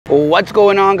What's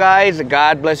going on, guys?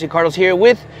 God bless you. Carlos here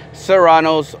with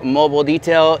Serrano's Mobile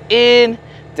Detail in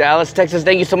Dallas, Texas.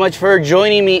 Thank you so much for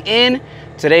joining me in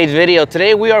today's video.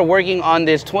 Today we are working on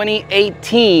this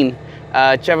 2018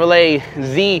 Chevrolet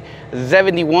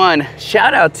Z71.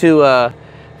 Shout out to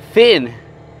Finn.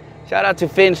 Shout out to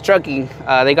Finn's Trucking.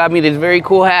 They got me this very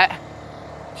cool hat.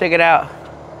 Check it out.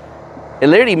 It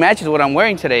literally matches what I'm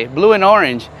wearing today, blue and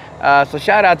orange. So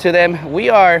shout out to them.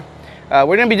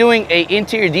 We're gonna be doing a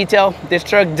interior detail. This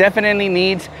truck definitely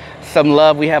needs some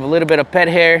love. We have a little bit of pet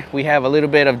hair. We have a little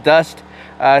bit of dust.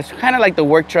 It's kind of like the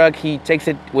work truck. He takes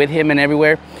it with him and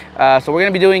everywhere. So we're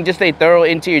gonna be doing just a thorough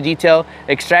interior detail,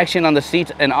 extraction on the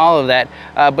seats and all of that.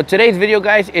 But today's video,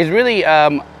 guys, is really,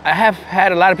 I have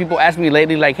had a lot of people ask me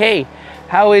lately, like, hey,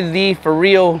 how is the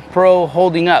Furr-eel Pro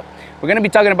holding up? We're gonna be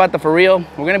talking about the Furr-eel.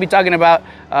 We're gonna be talking about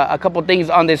a couple things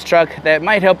on this truck that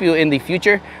might help you in the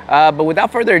future. But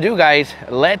without further ado, guys,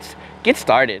 let's get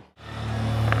started.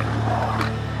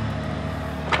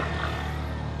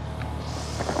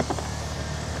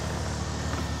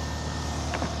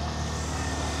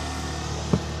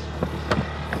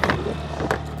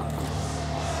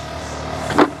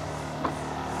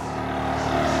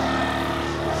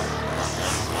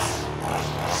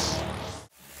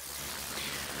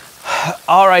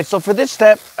 All right, so for this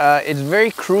step, it's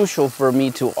very crucial for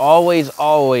me to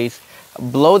always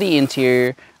blow the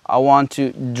interior. I want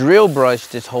to drill brush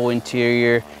this whole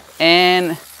interior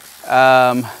and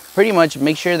pretty much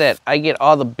make sure that I get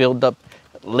all the buildup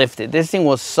lifted. This thing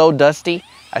was so dusty.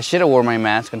 I should have worn my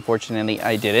mask. Unfortunately,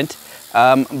 I didn't.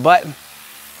 But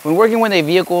when working with a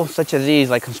vehicle such as these,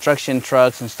 like construction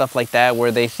trucks and stuff like that,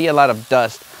 where they see a lot of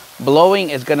dust, blowing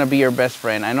is gonna be your best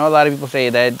friend. I know a lot of people say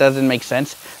that it doesn't make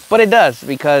sense, but it does,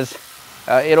 because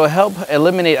it'll help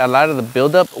eliminate a lot of the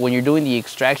buildup when you're doing the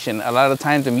extraction. A lot of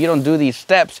times if you don't do these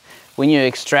steps when you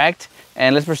extract,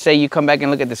 and let's just say you come back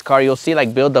and look at this car, you'll see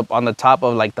like buildup on the top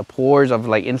of like the pores of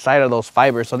like inside of those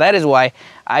fibers. So that is why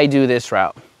I do this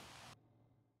route.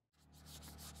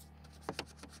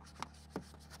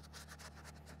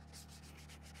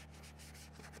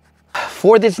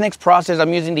 For this next process,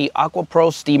 I'm using the Aqua Pro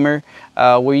steamer.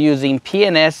 We're using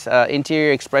P&S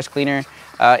Interior Express Cleaner.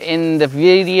 In the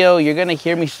video, you're gonna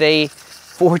hear me say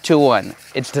 4-to-1.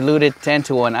 It's diluted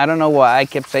 10-to-1. I don't know why I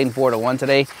kept saying 4-to-1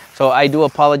 today, so I do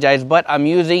apologize, but I'm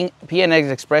using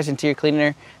P&S Express Interior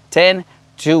Cleaner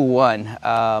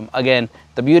 10-to-1. Again,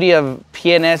 the beauty of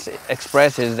P&S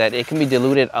Express is that it can be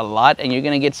diluted a lot, and you're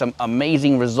gonna get some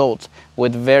amazing results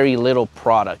with very little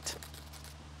product.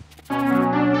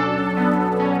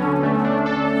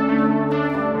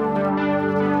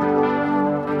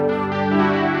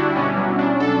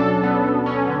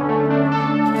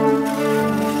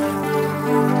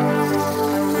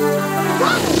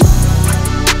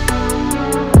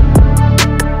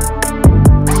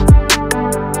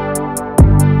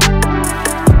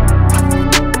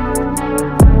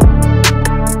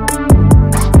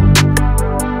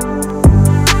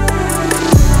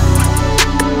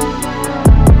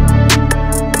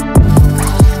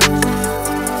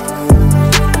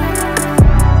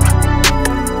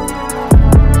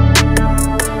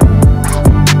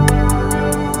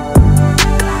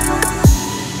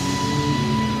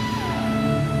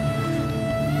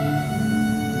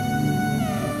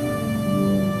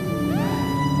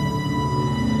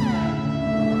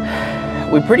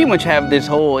 We pretty much have this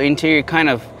whole interior kind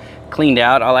of cleaned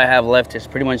out. All I have left is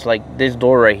pretty much like this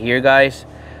door right here, guys.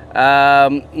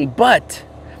 But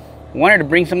wanted to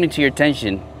bring something to your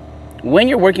attention. When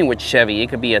you're working with Chevy, it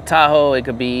could be a Tahoe, it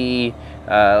could be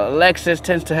Lexus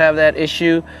tends to have that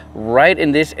issue right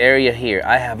in this area here.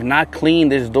 I have not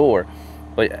cleaned this door,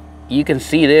 but you can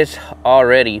see this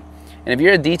already. And if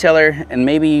you're a detailer and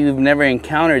maybe you've never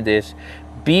encountered this,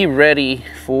 be ready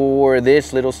for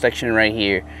this little section right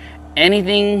here.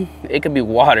 Anything, it could be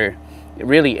water,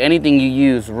 really anything you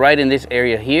use right in this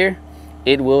area here,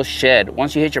 it will shed.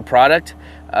 Once you hit your product,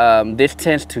 this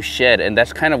tends to shed, and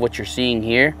that's kind of what you're seeing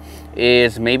here,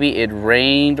 is maybe it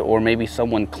rained or maybe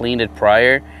someone cleaned it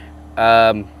prior,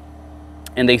 and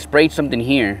they sprayed something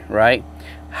here, right?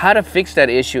 How to fix that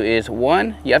issue is,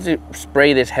 one, you have to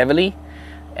spray this heavily,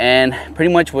 and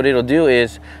pretty much what it'll do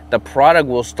is the product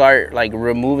will start like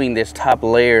removing this top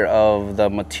layer of the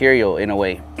material in a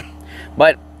way.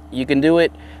 But you can do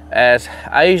it as,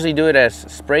 I usually do it as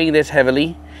spraying this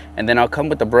heavily, and then I'll come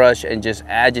with the brush and just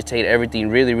agitate everything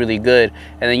really good,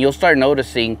 and then you'll start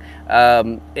noticing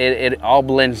it all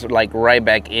blends like right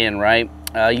back in, right?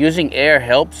 Using air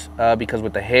helps because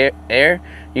with the air,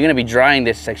 you're gonna be drying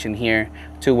this section here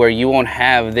to where you won't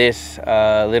have this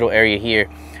little area here.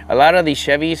 A lot of these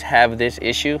Chevys have this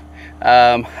issue.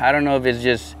 I don't know if it's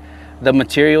just the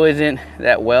material isn't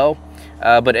that well.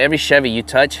 But every Chevy you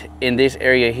touch in this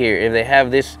area here, if they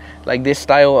have this, like this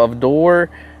style of door,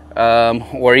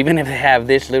 or even if they have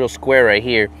this little square right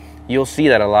here, you'll see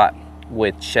that a lot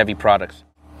with Chevy products.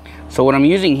 So what I'm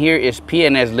using here is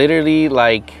PNS, literally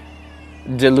like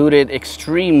diluted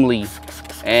extremely.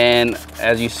 And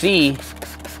as you see,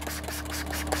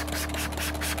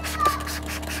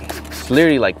 it's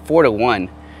literally like 4-to-1,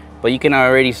 but you can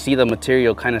already see the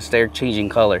material kind of start changing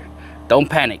color. Don't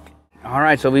panic. All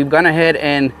right, so we've gone ahead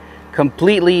and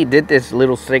completely did this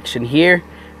little section here,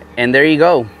 and there you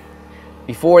go.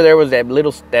 Before there was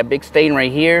that big stain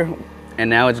right here, and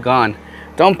now it's gone.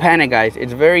 Don't panic, guys.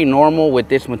 It's very normal with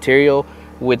this material,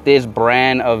 with this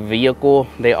brand of vehicle.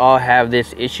 They all have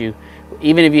this issue.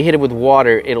 Even if you hit it with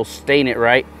water, it'll stain it,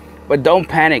 right? But don't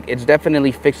panic. It's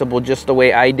definitely fixable, just the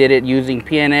way I did it, using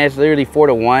PNS, literally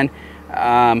 4-to-1.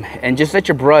 And just let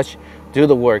your brush do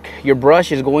the work. Your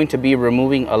brush is going to be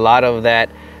removing a lot of that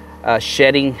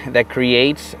shedding that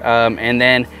creates, and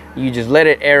then you just let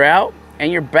it air out and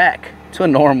you're back to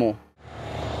normal.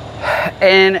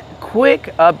 And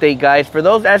quick update, guys, for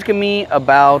those asking me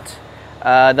about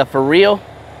the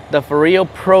Furr-eel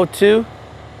Pro 2,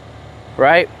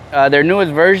 right? Their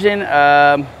newest version.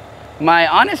 My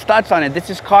honest thoughts on it, this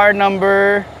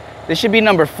should be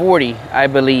number 40, I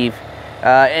believe.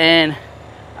 And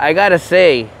I gotta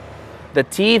say, the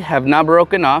teeth have not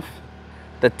broken off.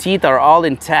 The teeth are all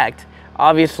intact.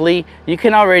 Obviously, you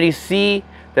can already see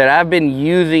that I've been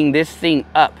using this thing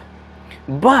up.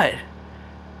 But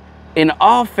in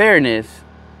all fairness,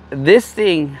 this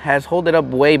thing has held it up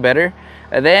way better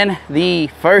than the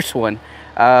first one.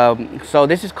 So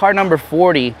this is car number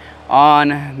 40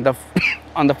 on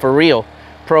the Furr-eel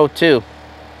Pro 2.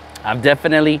 I've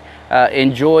definitely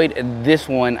enjoyed this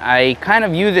one. I kind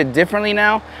of use it differently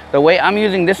now. The way I'm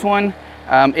using this one,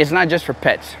 it's not just for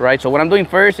pets, right? So what I'm doing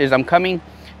first is I'm coming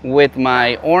with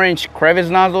my orange crevice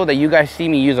nozzle that you guys see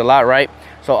me use a lot, right?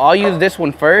 So I'll use this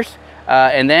one first,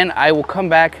 and then I will come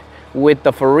back with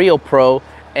the Furr-eel Pro,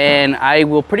 and I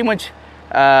will pretty much,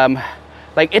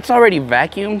 like, it's already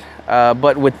vacuumed,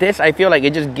 but with this, I feel like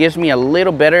it just gives me a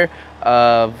little better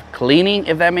of cleaning,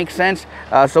 if that makes sense.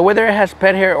 So whether it has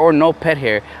pet hair or no pet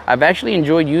hair, I've actually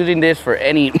enjoyed using this for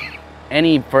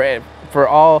for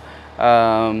all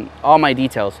my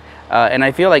details, and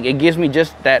I feel like it gives me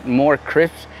just that more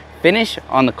crisp finish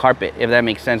on the carpet, if that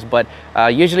makes sense. But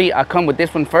usually I come with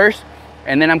this one first,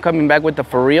 and then I'm coming back with the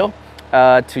Furr-eel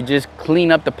to just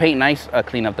clean up the paint,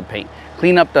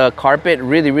 clean up the carpet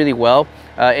really well,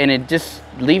 and it just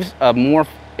leaves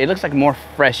it looks like more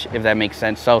fresh, if that makes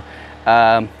sense. So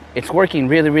it's working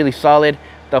really solid.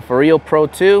 The Furr-eel Pro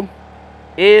 2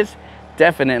 is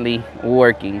definitely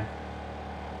working.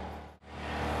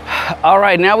 All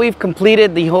right, now we've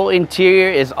completed the whole interior.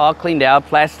 Is all cleaned out,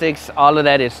 plastics, all of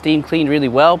that is steam cleaned really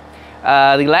well.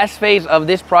 The last phase of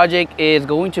this project is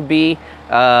going to be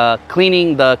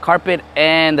cleaning the carpet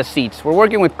and the seats. We're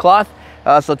working with cloth,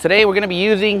 so today we're going to be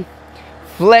using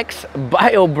Flex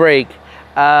Bio Brake.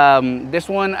 This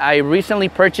one I recently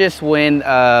purchased when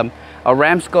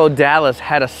Aramco Dallas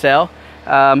had a sale.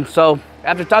 So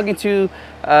after talking to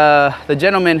the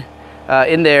gentleman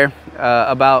in there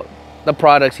about the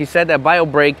products, he said that Bio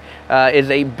Brake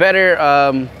is a better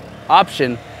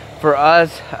option for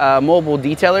us mobile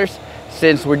detailers,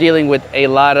 since we're dealing with a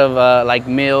lot of like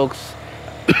milks,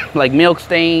 like milk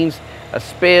stains,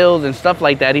 spills and stuff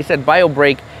like that. He said Bio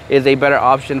Brake is a better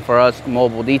option for us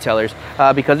mobile detailers,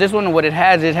 because this one, what it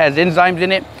has enzymes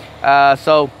in it,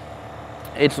 so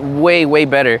it's way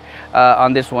better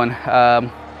on this one.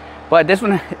 But this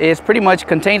one is pretty much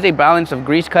contains a balance of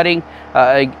grease cutting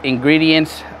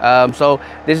ingredients, so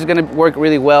this is going to work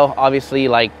really well, obviously,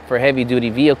 like for heavy duty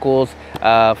vehicles,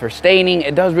 for staining.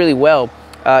 It does really well.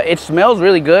 It smells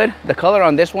really good. The color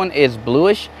on this one is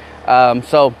bluish,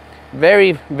 so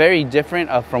very different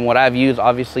from what I've used,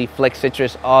 obviously Flex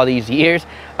Citrus all these years,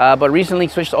 but recently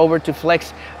switched over to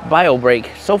Flex Bio Brake.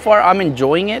 So far I'm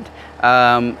enjoying it.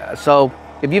 So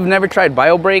if you've never tried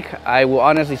Bio Brake, I will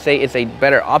honestly say it's a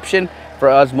better option for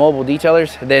us mobile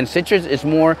detailers than Citrus. Is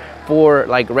more for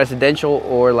like residential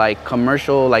or like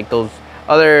commercial, like those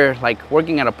other, like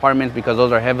working at apartments, because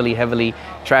those are heavily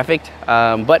trafficked.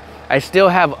 But I still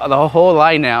have the whole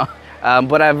line now,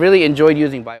 but I've really enjoyed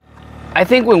using Bio. I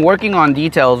think when working on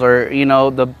details, or you know,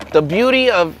 the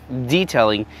beauty of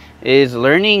detailing is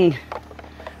learning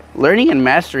and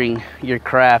mastering your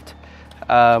craft.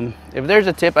 If there's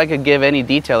a tip I could give any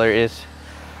detailer, is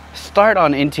start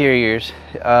on interiors.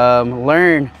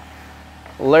 Learn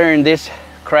this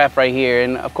craft right here.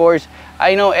 And of course,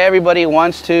 I know everybody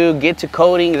wants to get to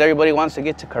coatings, everybody wants to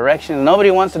get to corrections. Nobody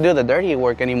wants to do the dirty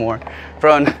work anymore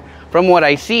from what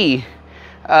I see.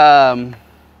 But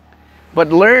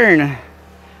learn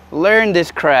this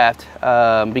craft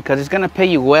because it's gonna pay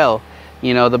you well.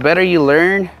 You know, the better you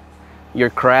learn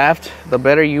your craft, the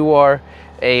better you are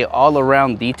a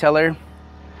all-around detailer,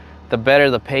 the better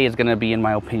the pay is gonna be, in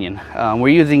my opinion. We're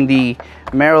using the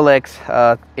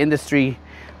Merrilex Industry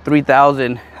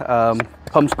 3000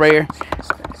 pump sprayer.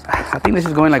 I think this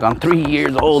is going like on 3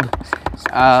 years old.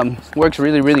 Works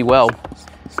really, really well.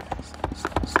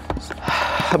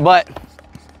 But,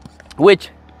 which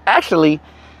actually,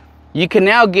 you can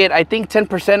now get, I think,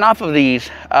 10% off of these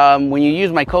when you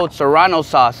use my code Serrano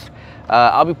Sauce.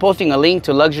 I'll be posting a link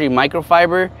to Luxury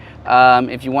Microfiber.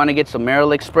 If you want to get some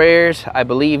Merrilex sprayers, I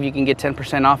believe you can get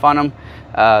 10% off on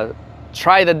them.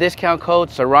 Try the discount code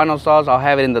Serrano Sauce. I'll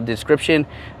have it in the description,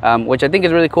 which I think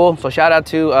is really cool. So shout out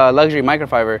to Luxury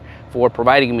Microfiber for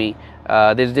providing me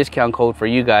this discount code for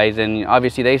you guys. And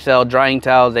obviously they sell drying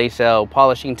towels, they sell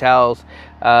polishing towels,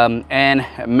 and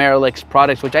Merrilex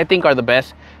products, which I think are the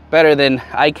best, better than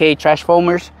IK trash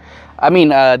foamers. I mean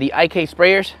the IK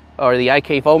sprayers or the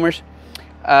IK foamers.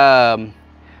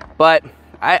 But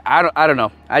I don't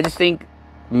know. I just think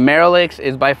Merrilex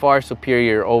is by far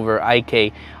superior over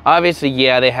IK. Obviously,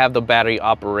 yeah, they have the battery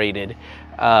operated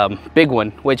big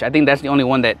one, which I think that's the only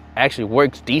one that actually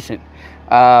works decent.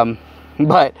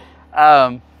 But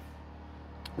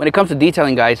when it comes to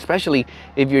detailing, guys, especially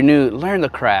if you're new, learn the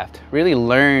craft. Really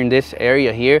learn this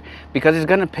area here because it's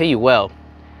gonna pay you well.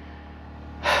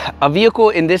 A vehicle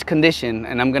in this condition,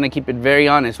 and I'm gonna keep it very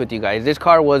honest with you guys, this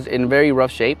car was in very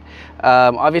rough shape.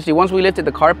 Obviously, once we lifted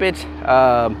the carpets,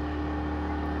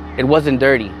 it wasn't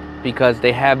dirty because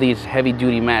they have these heavy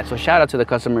duty mats. So shout out to the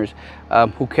customers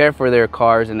who care for their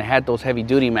cars and had those heavy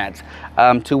duty mats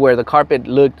to where the carpet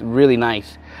looked really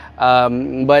nice.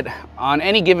 But on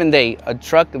any given day, a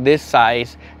truck this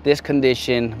size, this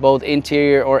condition, both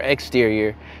interior or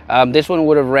exterior, this one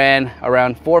would have ran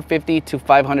around $450 to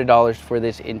 $500 for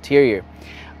this interior.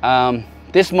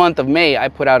 This month of May, I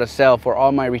put out a sale for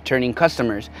all my returning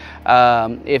customers.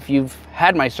 If you've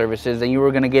had my services, then you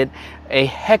were gonna get a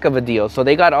heck of a deal. So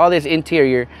they got all this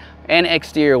interior and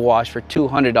exterior wash for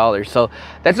 $200. So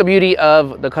that's the beauty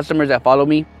of the customers that follow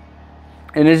me.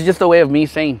 And it's just a way of me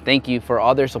saying thank you for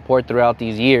all their support throughout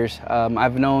these years.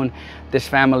 I've known this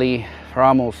family for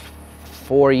almost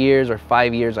 4 years or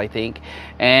 5 years, I think.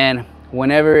 And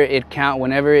whenever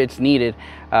it's needed,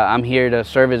 I'm here to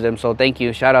service them. So thank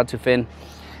you. Shout out to Finn,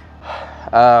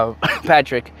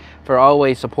 Patrick, for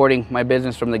always supporting my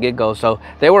business from the get-go. So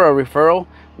they were a referral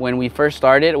when I first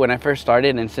started,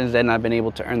 and since then I've been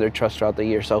able to earn their trust throughout the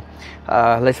year. So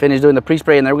let's finish doing the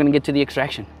pre-spray and then we're gonna get to the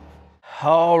extraction.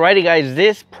 Alrighty guys,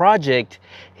 this project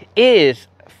is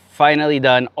finally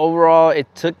done. Overall, it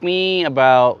took me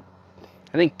about,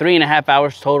 I think, 3.5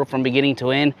 hours total from beginning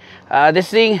to end. This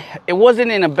thing, it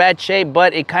wasn't in a bad shape,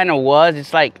 but it kind of was.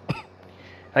 It's like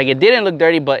it didn't look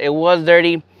dirty, but it was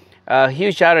dirty.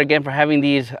 Huge shout out again for having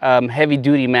these heavy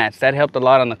duty mats. That helped a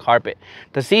lot on the carpet.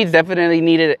 The seats definitely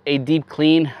needed a deep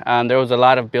clean. There was a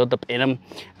lot of buildup in them.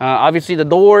 Obviously the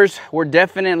doors were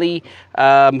definitely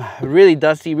really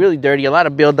dusty, really dirty, a lot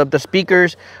of buildup. The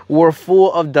speakers were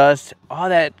full of dust. All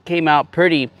that came out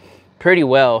pretty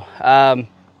well.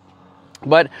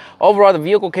 But overall, the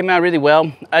vehicle came out really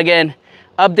well. Again,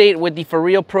 update with the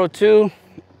Furr-eel Pro 2.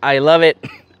 I love it.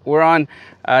 We're on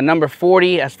number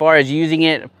 40 as far as using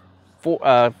it.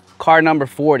 Car number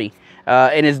 40.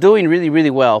 And it's doing really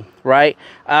well, right?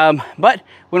 But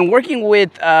when working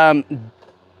with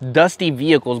dusty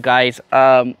vehicles, guys,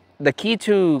 the key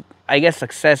to, I guess,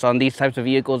 success on these types of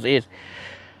vehicles is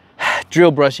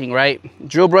drill brushing, right?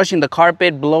 Drill brushing the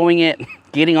carpet, blowing it,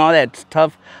 getting all that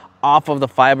stuff off of the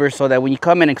fiber so that when you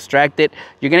come and extract it,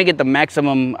 you're gonna get the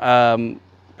maximum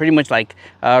pretty much like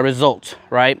results,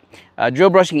 right?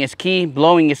 Drill brushing is key,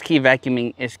 blowing is key,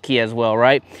 vacuuming is key as well,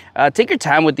 right? Take your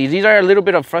time with these. These are a little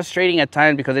bit of frustrating at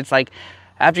times because it's like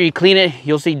after you clean it,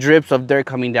 you'll see drips of dirt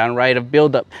coming down, right, of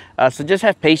buildup. So just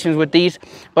have patience with these.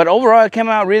 But overall, it came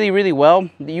out really well.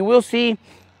 You will see,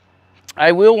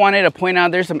 I will wanted to point out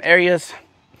there's some areas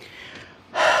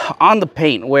on the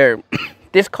paint where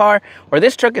this car or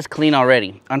this truck is clean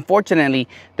already. Unfortunately,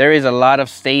 there is a lot of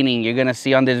staining you're gonna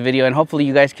see on this video, and hopefully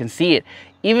you guys can see it.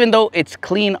 Even though it's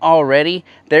clean already,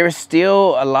 there is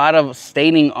still a lot of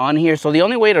staining on here. So the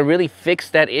only way to really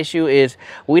fix that issue is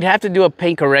we'd have to do a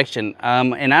paint correction.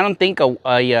 And I don't think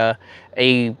a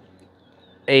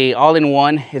a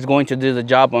all-in-one is going to do the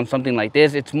job on something like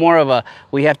this. It's more of a,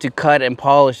 we have to cut and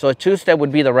polish. So a two-step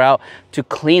would be the route to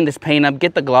clean this paint up,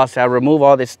 get the gloss out, remove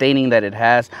all this staining that it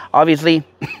has. Obviously,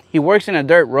 he works in a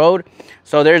dirt road,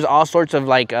 so there's all sorts of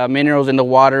like minerals in the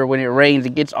water. When it rains,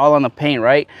 it gets all on the paint,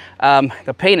 right?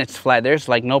 The paint is flat. There's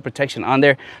like no protection on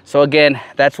there. So again,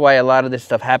 that's why a lot of this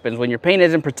stuff happens. When your paint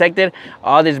isn't protected,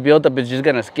 all this buildup is just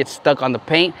gonna get stuck on the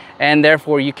paint, and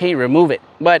therefore you can't remove it.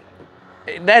 But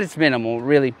that is minimal,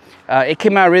 really. It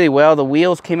came out really well. The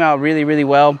wheels came out really, really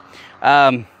well.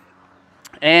 Let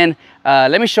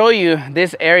me show you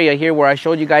this area here where I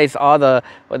showed you guys all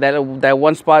that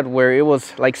one spot where it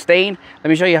was like stained. Let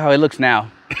me show you how it looks now.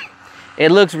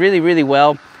 It looks really, really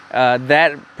well.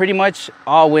 That pretty much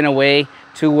all went away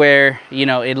to where, you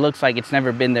know, it looks like it's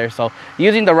never been there. So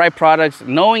using the right products,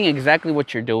 knowing exactly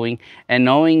what you're doing, and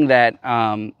knowing that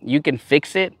you can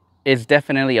fix it is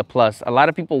definitely a plus. A lot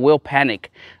of people will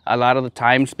panic a lot of the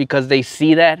times because they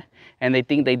see that and they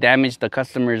think they damaged the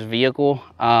customer's vehicle.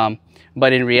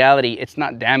 But in reality, it's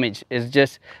not damage. It's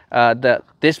just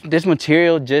this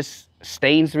material just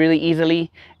stains really easily.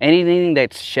 Anything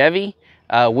that's Chevy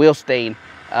will stain.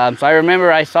 So I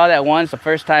remember I saw that once. The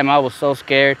first time I was so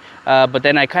scared, but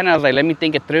then I kind of was like, let me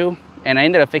think it through, and I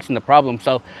ended up fixing the problem.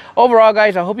 So overall,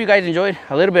 guys, I hope you guys enjoyed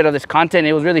a little bit of this content.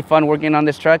 It was really fun working on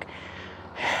this truck.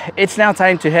 It's now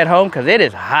time to head home because it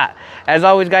is hot. As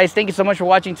always, guys, thank you so much for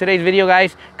watching today's video,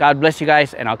 guys. God bless you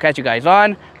guys, and I'll catch you guys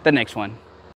on the next one.